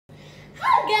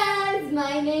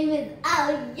my name is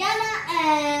Eliana,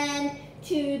 and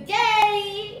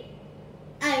today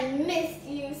I missed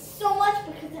you so much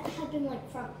because it had been like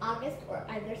from August or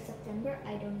either September,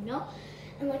 I don't know.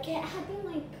 And like it had been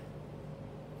like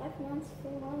 5 months,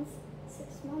 4 months,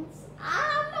 6 months, I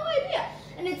have no idea.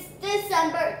 And it's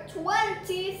December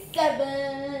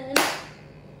 27.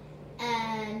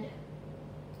 And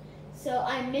so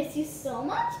I miss you so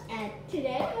much, and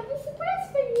today I have a surprise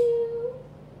for you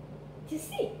to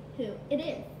see who it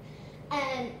is.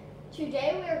 And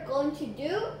today we are going to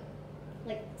do,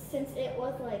 like, since it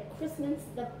was like Christmas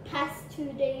the past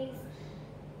 2 days,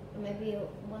 or maybe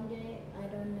 1 day, I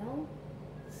don't know.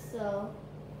 So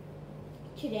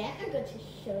today I'm going to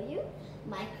show you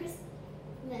my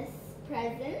Christmas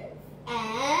presents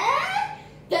and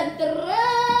dun, dun, dun,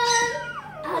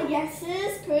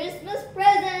 Elias's Christmas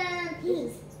present.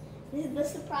 This is the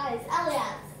surprise.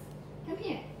 Elias, come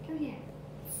here, come here.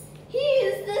 He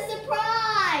is the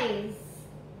surprise.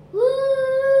 Woo!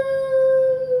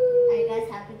 Are you guys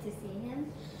happy to see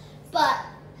him? But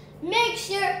make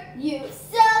sure you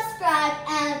subscribe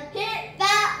and hit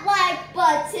that like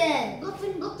button.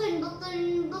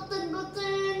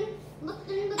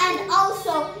 And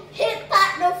also hit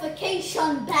that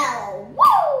notification bell.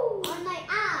 Woo! On my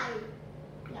eye.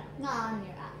 No, not on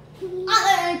your eye.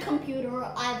 Either computer,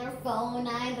 either phone,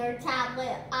 either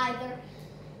tablet, either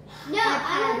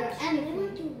iPad or anything. I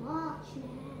want to watch now.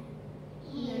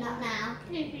 No, not now.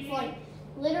 It's like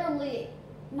literally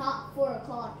not 4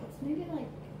 o'clock. It's maybe like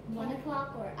 1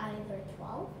 o'clock or either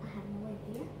 12. I have no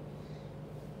idea.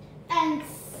 And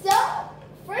so,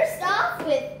 first off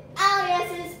with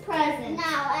Elias's present. No,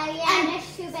 Eliana's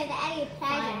stupid. Any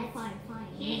present. Fine.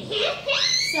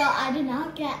 So I did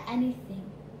not get anything.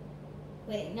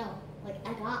 Wait, no. Like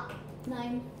I got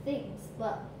 9 things,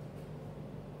 but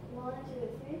 1, 2,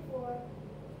 3, 4.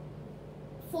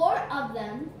 4 of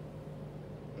them.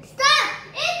 Stop!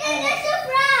 It's a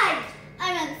surprise!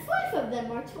 I meant 5 of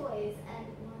them are toys, and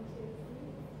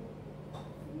 1, 2, 3.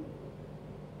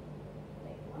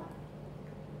 Wait, what?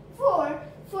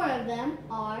 4 of them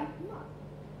are not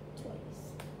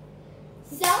toys.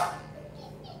 So,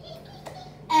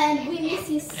 and we miss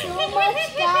you so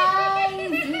much, guys. We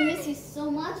miss you so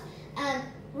much. And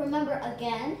remember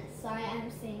again, sorry I'm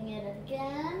saying it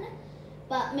again,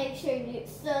 but make sure you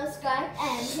subscribe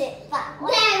and hit that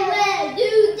like Then we'll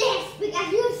do this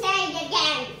because you say it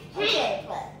again. Okay,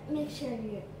 but make sure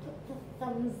you put the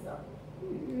thumbs up.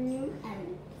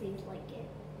 And please like it.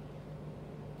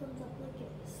 Thumbs up, like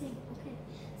it, sing, okay.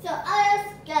 So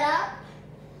let's get up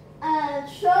and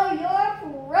show your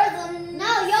present.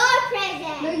 No, your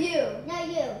present. No, you. No,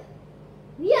 you.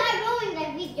 We are doing the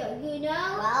video, you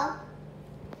know? Well,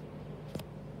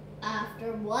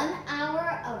 after 1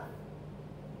 hour of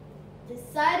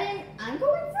deciding, I'm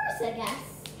going first, I guess.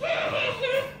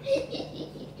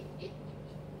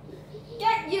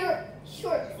 Get your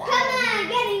shorts out. Come on,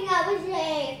 getting up with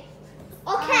me.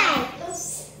 Okay. The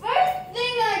first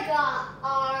thing I got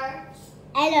are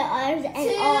LORs and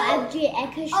OMG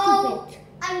extra stupid.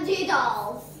 OMG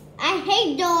dolls. I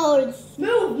hate those.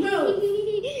 Move.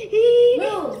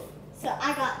 So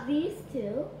I got these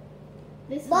 2.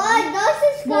 This Boy, one. don't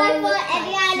subscribe More for looks like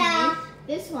Eliana. cheese.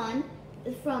 This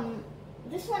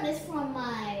one is from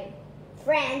my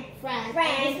Friend. friend.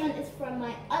 And this one is from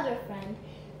my other friend.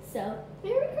 So,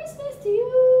 Merry Christmas to you.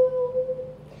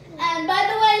 And by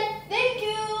the way, thank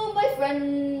you, my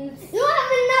friends. You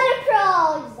have another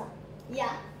pros.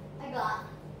 Yeah, I got.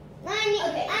 I mean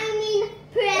And I'm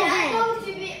present. going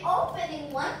to be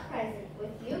opening one present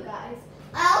with you guys.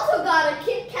 I also got a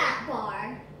Kit Kat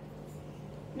bar.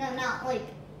 No, not like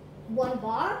 1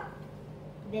 bar.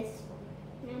 This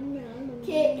one.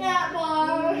 Kit Kat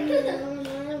bar.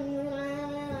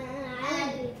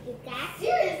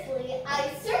 Seriously,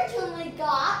 I certainly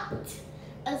got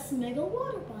a Smiggle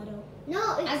water bottle.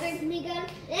 No, it's I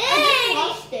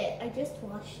just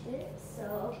washed it,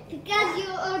 so. because you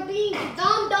are being a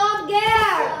dumb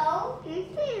girl. So,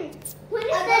 What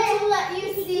is I'm that? going to let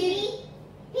you see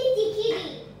Kitty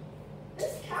kitty.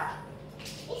 this cat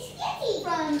It's kitty.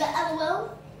 from the LOL.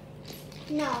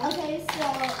 No. Okay, so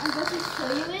I'm going to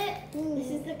show you it. This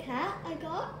is the cat I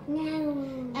got,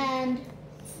 No. and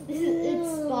this is its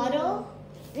bottle.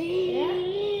 Yeah,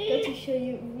 going to show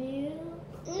you real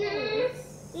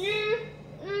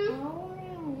all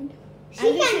around.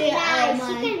 She can cry. Oh,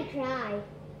 She can cry.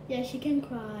 Yeah, she can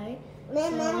cry.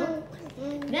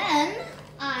 Then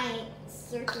I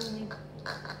certainly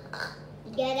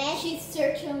Get it? She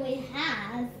certainly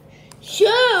has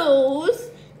shoes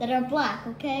that are black,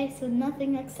 okay? So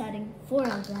nothing exciting. 4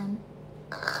 of them.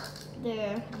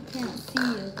 There, I can't see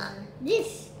you there.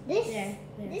 This This There.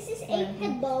 this is a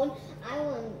head bone. I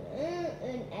want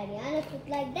and Eliana put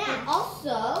like And that.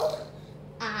 also,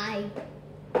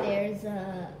 there's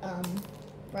a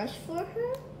brush for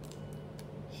her.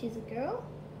 She's a girl.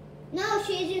 No,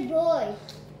 she's a boy.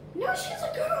 No, she's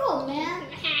a girl, man.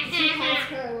 She has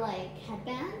her like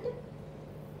headband.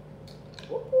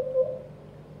 Whoop, whoop, whoop.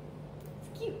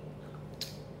 It's cute.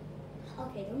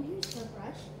 Okay, don't use her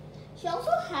brush. She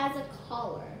also has a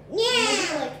collar. Meow.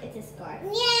 Maybe like it's a scarf.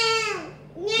 Meow.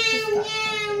 Meow.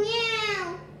 Meow.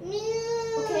 Meow.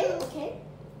 Meow. Okay.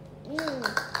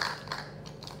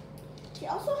 She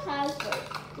also has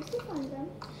like, just to find them.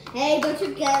 Hey, don't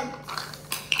you get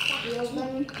steal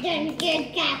them? Don't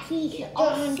get catty. She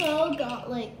also got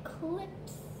like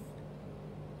clips.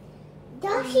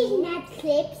 Those is not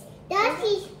clips. Those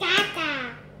is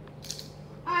caca.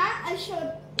 Alright, I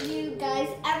showed you guys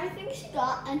everything she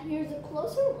got, and here's a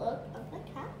closer look of the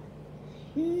cat.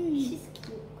 She's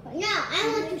cute. No,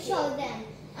 I want to show them.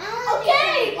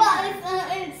 Okay,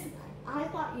 but it's. I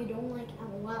thought you don't like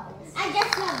LOLs. I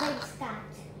just love this cat.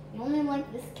 You only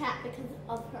like this cat because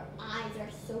of her eyes are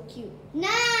so cute. No.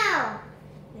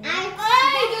 Hey,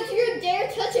 don't you dare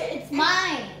touch it! It's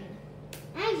mine.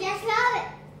 I just love it.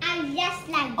 I just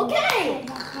like Okay.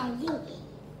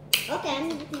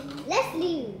 Okay, let's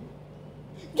leave.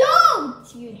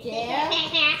 Don't you dare!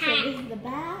 So this is the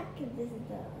back, this is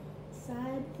the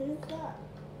side, this is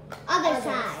the Other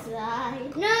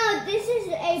side. No, this is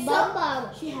a bum bum.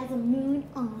 She has a moon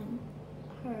on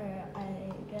her,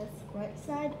 I guess, right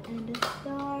side, and a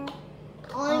star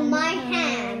On my her,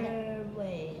 hand.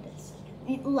 Wait a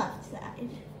second. Left side.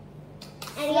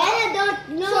 And I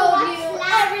don't know Showed what's you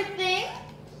left. everything,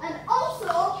 and also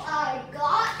I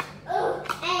got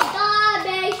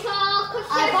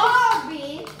A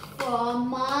Barbie for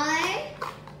my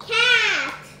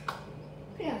cat.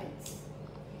 parents.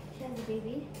 She has a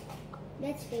baby.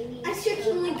 That's baby. I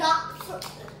certainly got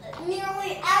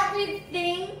nearly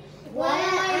everything. Why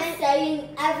am I What? saying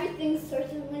everything?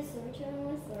 Certainly.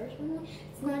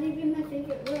 It's not even my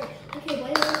favorite word. Okay, why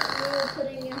are you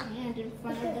putting your hand in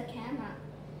front of the camera?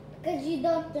 Because you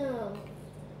don't know.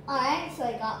 Alright, so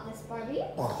I got this Barbie.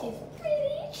 She's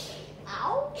pretty.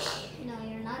 Ow. No,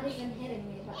 you're not even hitting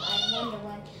me, but I wonder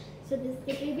why. So this is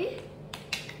the baby.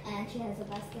 And she has a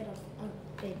basket of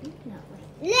baby. Not like.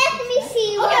 Let me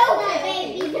see Okay, what the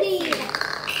okay, baby okay. needs.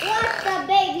 What the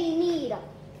baby needs.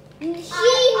 She I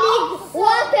needs also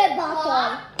water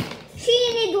bottle. She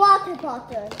needs water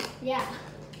bottle. Yeah.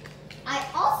 I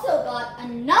also got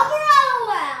another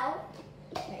LOL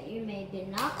that you may did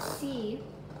not see.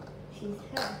 She's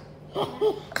her.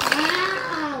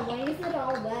 Wow, why is it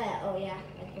all wet? Oh yeah,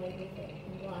 I played with it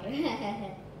in water.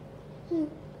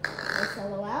 This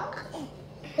LOL.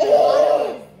 The bottle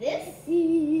is this.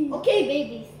 Okay,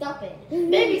 baby, stop it.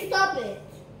 Baby, stop it.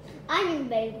 I mean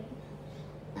baby.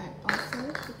 And also,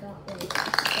 she got like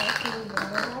sparkly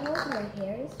water bottles. Her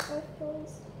hair is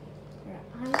sparkles. Her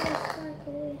eyes are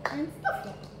sparkly. And stuff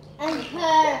like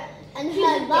that. And She's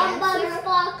her a bum bum dancer.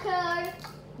 sparkle.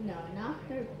 No, not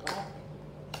her butt.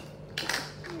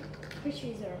 Her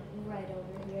shoes are right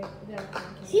over here. They're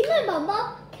funky. See my bum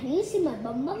bum? Can you see my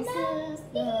bum bum This now? is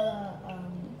the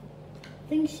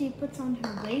thing she puts on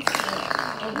her waist.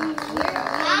 Over here.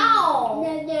 Ow!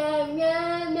 Over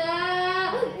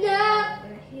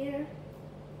here.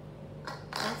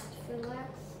 Just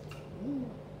relax.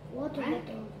 Water Right.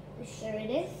 bottle. There it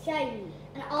is. Shiny.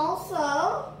 And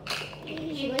also,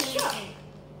 she lights up.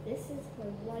 This is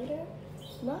her lighter.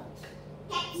 Look.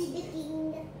 She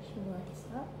lights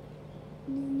up.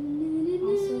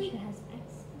 Also, she has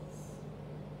X's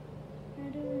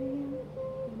right over here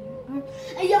on her arm.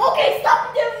 And yeah, okay, stop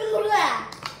doing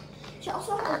that. She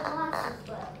also has glasses,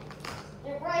 but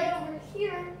they're right over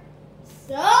here.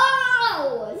 So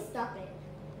stop it.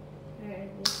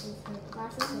 Alright, this is her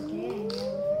glasses. Okay, I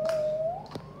know.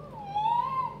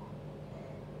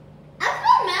 I'm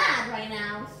not mad right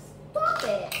now. Stop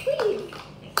it, please.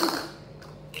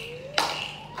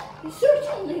 You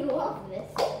certainly love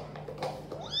this.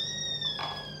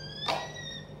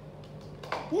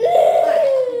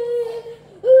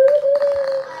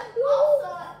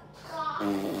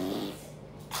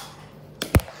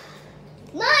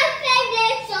 My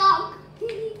favorite song.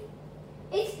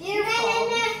 It's beautiful.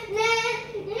 They're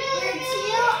cute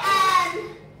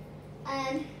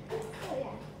and oh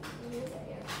yeah.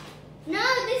 No,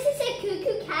 this is a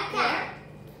cuckoo cat.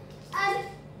 And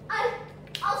I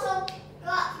also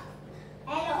got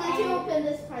going to open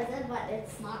this present, but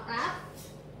it's not wrapped.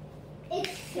 It's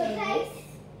So surprise.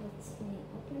 let's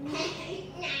open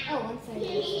it. Oh, one second.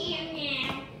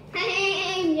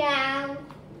 Meow.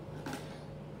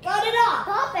 Got it off.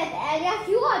 Stop it, Elias.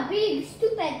 You are being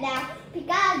stupid now.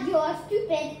 Because you are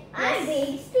stupid, I'm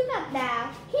being stupid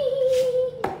now.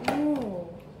 No.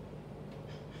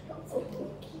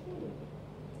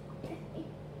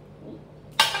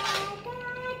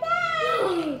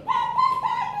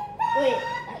 Wait, I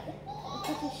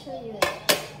have to show you it.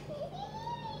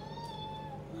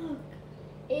 Look.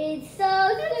 It's so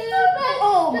stupid.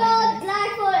 Oh my Not goodness.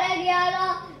 like for Eliana,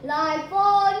 like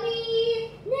for me.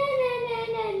 Na na na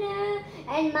na na.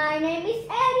 And my name is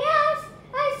Elias.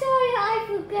 I'm sorry, I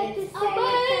forgot to say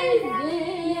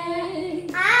Amazing.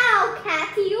 it. Ow,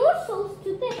 Cathy, you're so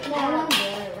stupid I now. want to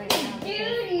wear it right now.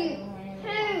 Dirty.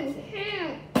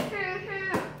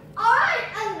 Alright,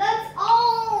 and that's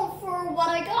all for what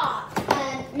I got.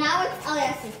 And now it's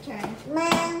Elias's turn.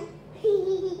 Man.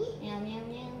 Meow, meow,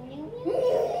 meow, meow, meow.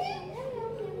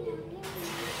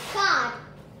 God.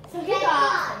 So he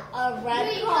got a red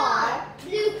Green car.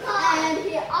 Blue car. And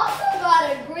he also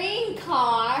got a green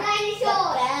car.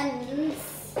 Dinosaur. That bends.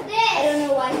 This. I don't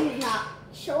know why he's not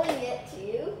showing it to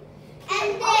you.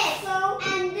 And this. Also,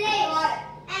 And this. got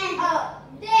And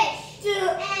this. and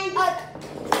And a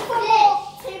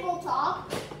tabletop.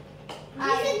 this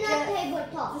is not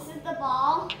tabletop. This is the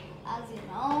ball, as you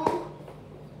know.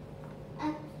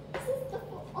 And this is the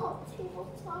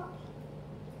tabletop.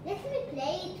 Let me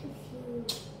play it with you.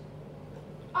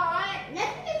 Alright. Let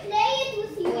me play it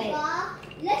with you, Wait. Bob.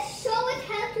 Let's show it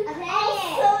how to And play it.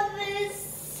 also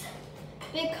this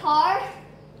big car.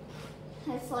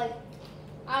 It's like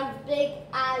as big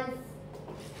as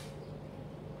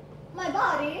my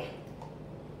body.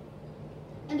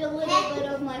 And a little bit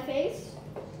of my face.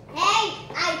 Hey,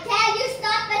 I tell you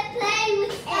stop it playing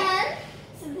with it. And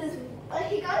so this,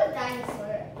 he got a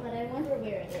dinosaur, but I wonder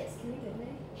where it is. Can you give me?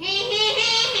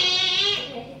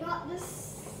 Okay, he got this.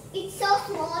 It's so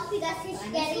small because it's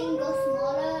getting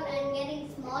smaller and getting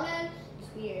smaller. It's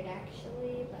weird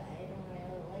actually, but I don't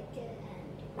really like it.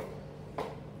 And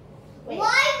wait,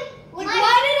 Why? like,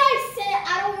 why did I say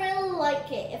I don't really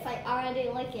like it if I already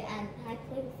like it and I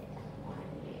play with it? Oh,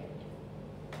 I'm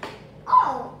weird.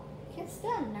 Oh, it's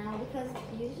done now because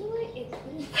usually it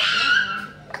couldn't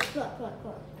stand.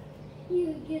 Look.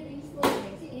 You getting smaller.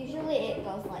 Usually it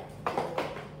goes like,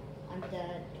 I'm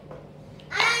dead.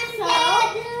 I'm So,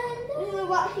 dead. this is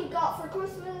what he got for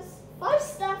Christmas. 5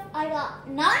 stuff. I got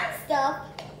 9 stuff.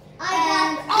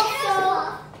 I And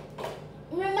got also,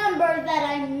 remember that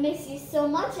I miss you so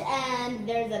much and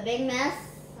there's a big mess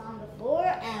on the floor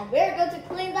and we're going to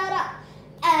clean that up.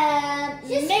 And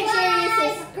make sure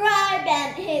you subscribe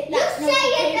and hit You that say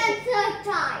it notification. the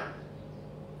third time.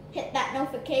 Hit that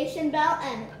notification bell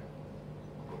and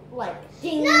like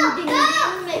ding No, ding no.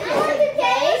 ding. Make I want it to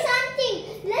tell you play.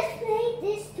 something. Let's play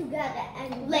this together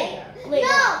and Later.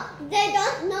 No, they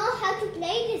don't know how to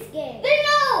play this game. They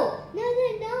know. No,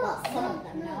 they don't. Well, some of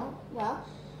them know. Well,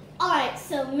 all right.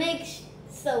 So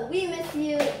so we miss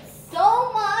you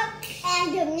so much.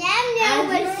 And the meow And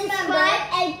will remember- subscribe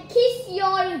and kiss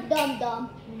your dum dum.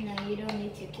 No, you don't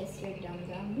need to kiss your dum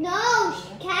dum. No,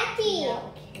 Cathy. Yeah,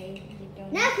 okay. You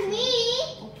don't Not need to.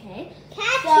 me. Okay.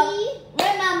 Cathy.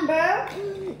 Remember.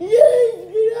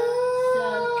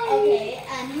 Subscribe. Okay,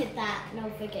 and hit that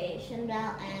notification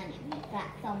bell and hit that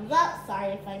thumbs up.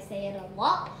 Sorry if I say it a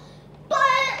lot,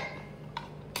 but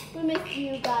we miss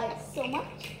you guys so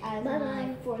much as my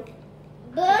Bye-bye. 4th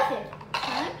But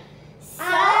time.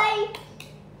 So,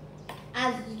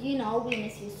 as you know, we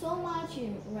miss you so much.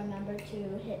 You remember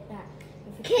to hit that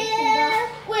notification bell.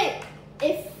 Wait,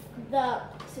 if the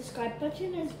subscribe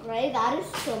button is gray, that is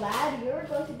so bad. You're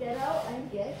going to get out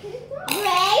and get kicked out.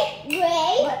 gray,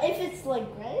 But if it's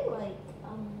like gray, like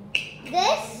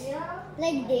this, yeah,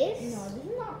 like this. no, this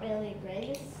is not really gray.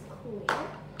 This is clear.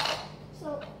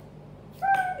 So,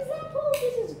 for example,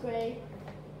 this is gray.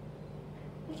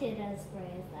 Okay, that's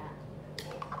gray as that.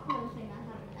 I don't think I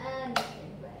have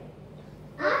anything gray.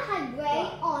 I had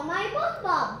gray on my bum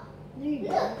bum. There you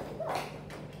go.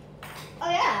 Oh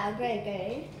yeah,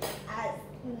 gray. As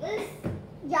this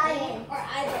Giant. or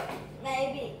either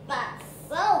maybe that's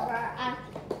silver. And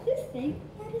this thing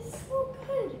that is so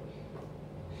good.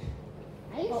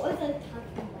 What was I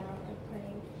talking about? Like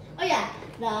gray. Oh yeah,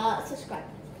 the subscribe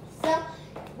button. So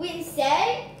we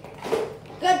say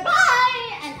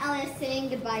goodbye, and Elia's saying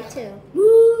goodbye too.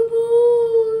 Boo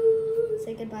boo.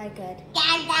 Say goodbye, good.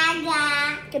 Da da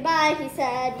da. Goodbye, he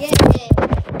said. Yay.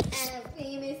 And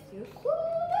we miss you.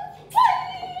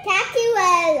 Cathy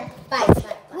will. Bye.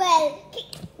 Well,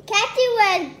 Cathy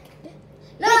will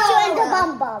No. put you in the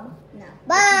bum bum. No.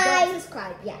 Bye. If you don't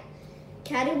subscribe, yeah.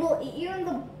 Caddy will eat you in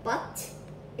the butt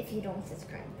if you don't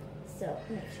subscribe. So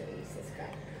make sure you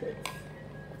subscribe, please.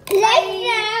 Like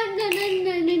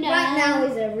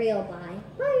the real bye.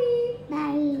 Bye. Bye.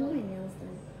 Got my nails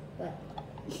done, but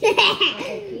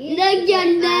Look, your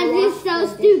nose is so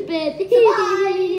stupid. Bye.